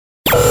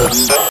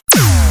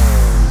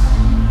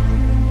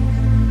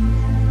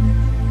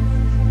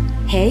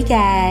Hey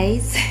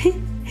guys,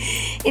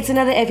 it's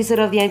another episode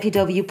of the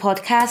NPW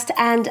podcast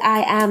and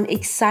I am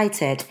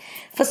excited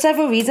for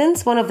several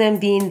reasons. One of them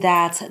being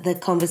that the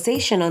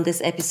conversation on this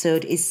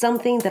episode is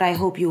something that I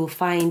hope you will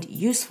find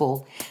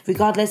useful,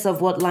 regardless of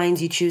what lines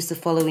you choose to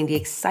follow in the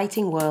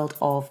exciting world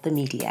of the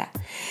media.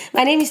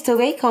 My name is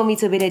Tobe, call me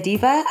Tobe the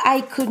Diva.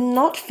 I could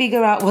not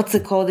figure out what to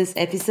call this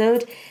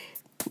episode.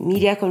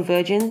 Media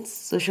convergence,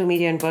 social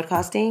media and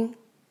broadcasting.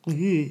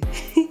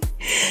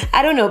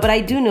 I don't know, but I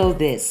do know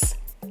this.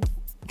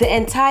 The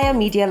entire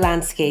media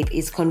landscape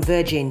is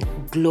converging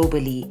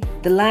globally.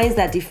 The lines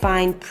that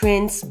define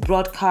print,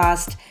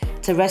 broadcast,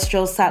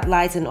 terrestrial,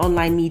 satellite, and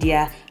online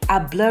media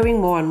are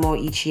blurring more and more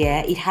each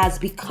year. It has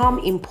become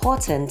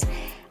important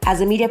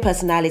as a media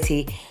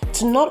personality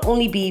to not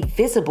only be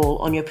visible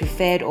on your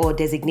preferred or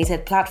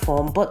designated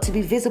platform, but to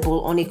be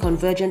visible on a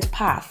convergent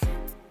path.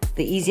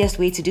 The easiest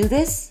way to do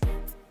this?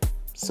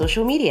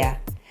 Social media.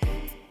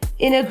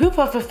 In a group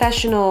of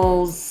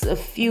professionals a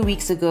few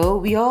weeks ago,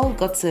 we all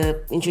got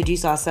to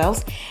introduce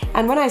ourselves.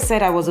 And when I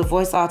said I was a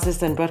voice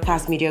artist and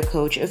broadcast media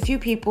coach, a few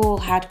people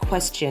had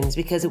questions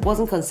because it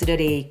wasn't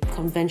considered a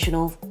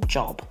conventional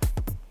job.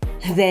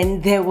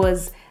 Then there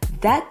was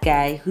that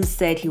guy who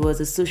said he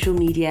was a social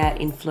media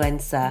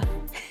influencer.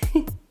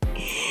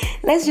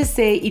 Let's just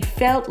say it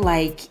felt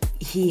like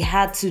he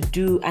had to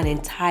do an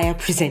entire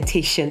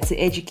presentation to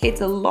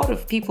educate a lot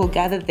of people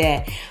gathered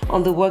there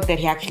on the work that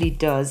he actually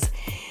does.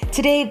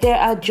 Today, there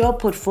are job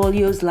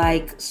portfolios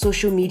like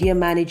social media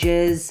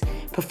managers,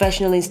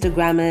 professional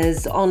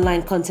Instagrammers,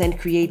 online content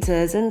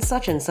creators, and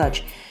such and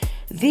such.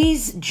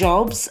 These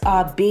jobs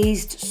are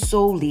based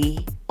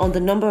solely on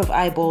the number of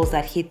eyeballs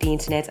that hit the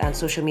internet and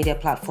social media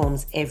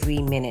platforms every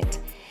minute.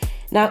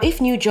 Now,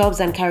 if new jobs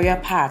and career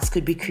paths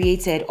could be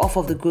created off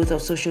of the growth of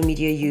social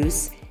media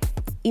use,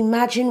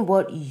 imagine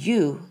what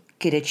you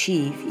could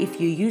achieve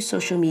if you use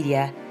social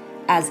media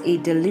as a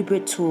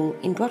deliberate tool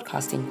in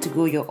broadcasting to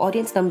grow your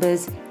audience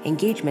numbers,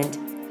 engagement,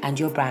 and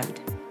your brand.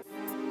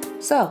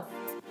 So,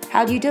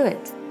 how do you do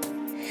it?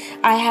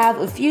 I have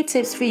a few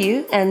tips for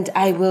you, and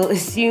I will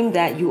assume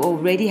that you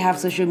already have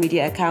social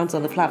media accounts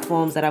on the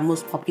platforms that are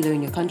most popular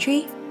in your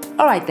country.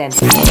 All right then.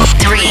 3, 2, 1.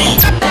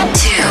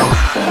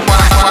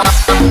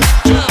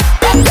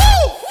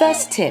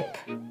 First tip,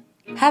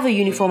 have a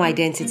uniform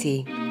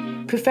identity.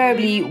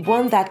 Preferably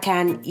one that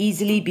can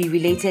easily be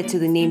related to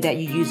the name that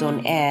you use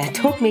on air.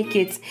 Don't make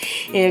it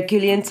a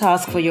Herculean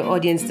task for your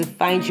audience to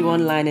find you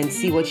online and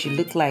see what you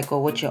look like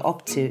or what you're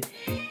up to.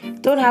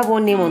 Don't have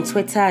one name on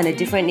Twitter and a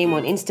different name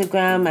on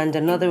Instagram and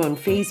another on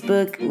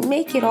Facebook.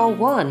 Make it all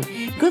one.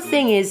 Good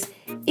thing is,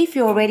 if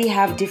you already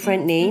have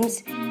different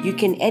names, you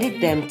can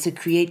edit them to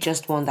create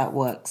just one that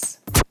works.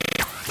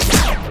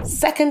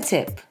 Second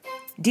tip,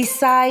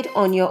 decide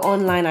on your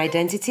online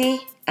identity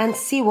and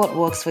see what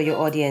works for your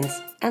audience,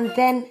 and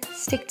then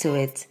stick to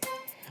it.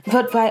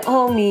 But by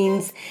all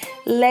means,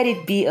 let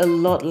it be a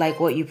lot like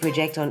what you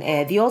project on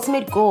air. The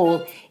ultimate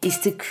goal is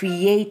to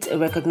create a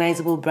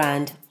recognizable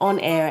brand on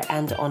air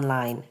and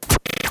online.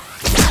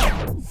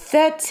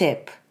 Third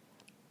tip,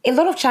 a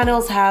lot of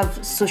channels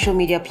have social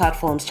media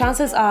platforms.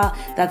 Chances are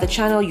that the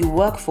channel you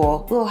work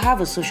for will have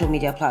a social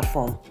media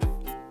platform.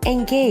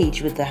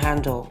 Engage with the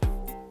handle.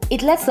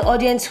 It lets the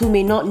audience who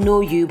may not know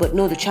you but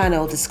know the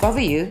channel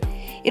discover you.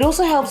 It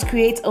also helps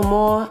create a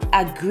more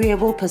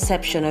agreeable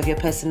perception of your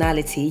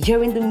personality.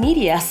 You're in the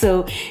media,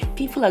 so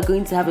people are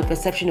going to have a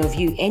perception of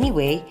you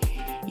anyway.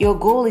 Your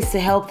goal is to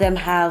help them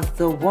have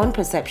the one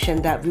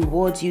perception that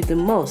rewards you the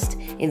most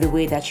in the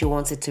way that you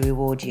want it to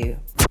reward you.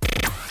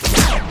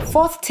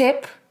 Fourth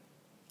tip,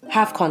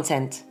 have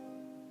content,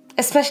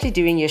 especially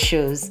during your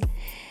shows.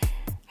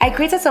 I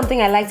created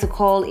something I like to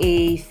call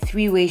a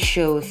three-way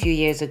show a few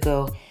years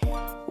ago.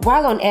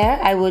 While on air,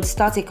 I would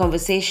start a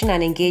conversation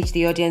and engage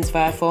the audience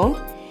via phone.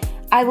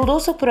 I would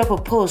also put up a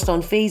post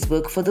on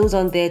Facebook for those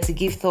on there to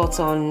give thoughts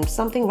on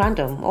something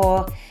random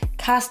or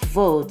cast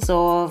votes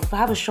or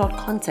have a short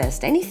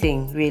contest,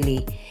 anything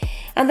really.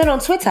 And then on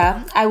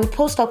Twitter, I would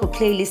post up a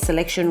playlist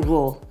selection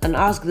rule and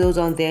ask those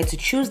on there to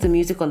choose the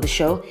music on the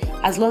show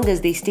as long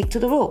as they stick to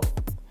the rule.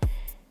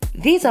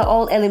 These are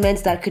all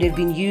elements that could have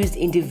been used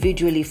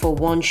individually for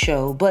one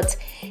show, but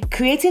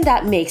creating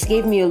that mix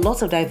gave me a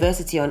lot of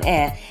diversity on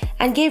air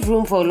and gave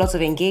room for a lot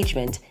of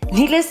engagement.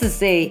 Needless to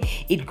say,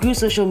 it grew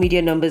social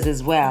media numbers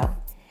as well.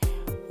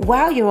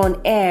 While you're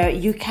on air,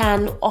 you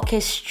can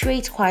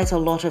orchestrate quite a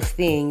lot of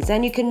things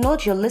and you can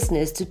nudge your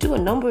listeners to do a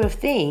number of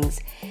things.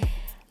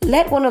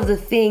 Let one of the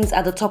things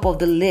at the top of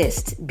the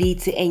list be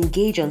to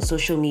engage on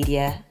social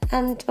media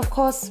and, of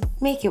course,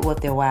 make it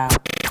worth their while.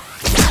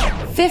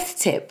 Fifth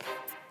tip,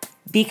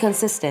 be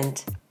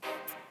consistent.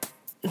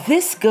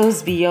 This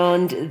goes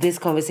beyond this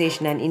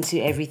conversation and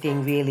into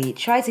everything really.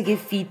 Try to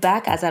give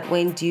feedback as at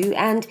when due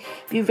and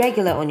be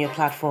regular on your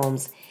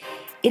platforms.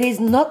 It is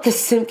not the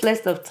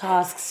simplest of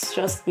tasks,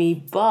 trust me,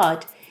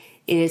 but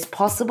it is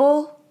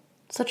possible,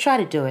 so try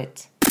to do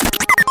it.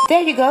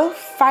 There you go,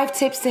 5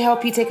 tips to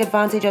help you take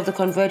advantage of the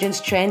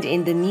convergence trend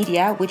in the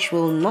media, which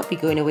will not be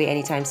going away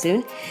anytime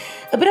soon.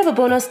 A bit of a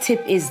bonus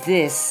tip is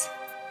this: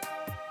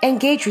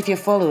 engage with your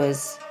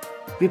followers.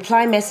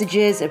 Reply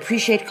messages,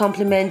 appreciate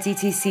compliments,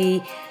 etc.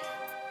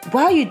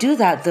 While you do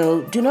that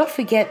though, do not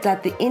forget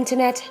that the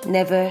internet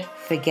never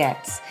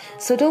forgets.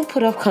 So don't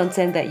put up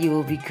content that you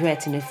will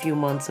regret in a few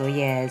months or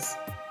years.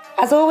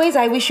 As always,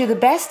 I wish you the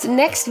best.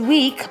 Next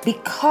week,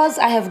 because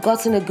I have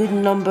gotten a good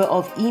number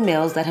of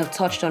emails that have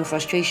touched on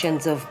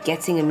frustrations of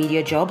getting a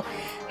media job,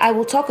 I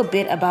will talk a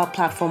bit about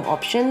platform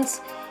options.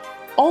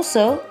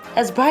 Also,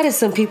 as bright as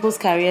some people's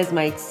careers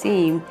might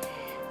seem,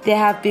 there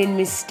have been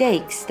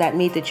mistakes that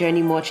made the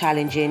journey more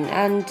challenging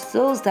and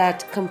those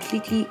that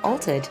completely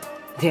altered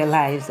their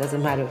lives, as a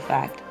matter of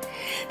fact.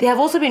 There have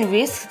also been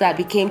risks that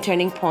became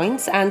turning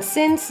points, and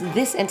since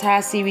this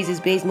entire series is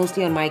based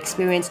mostly on my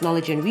experience,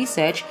 knowledge, and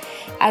research,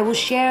 I will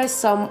share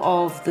some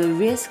of the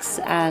risks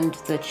and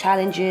the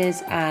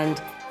challenges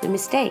and the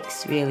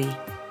mistakes, really,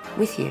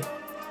 with you.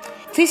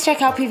 Please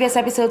check out previous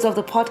episodes of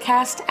the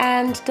podcast,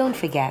 and don't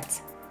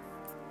forget,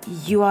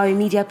 you are a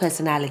media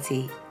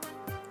personality.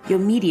 Your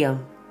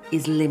medium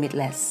is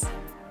limitless.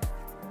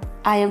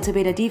 I am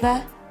Tobeda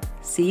Diva.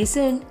 See you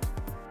soon.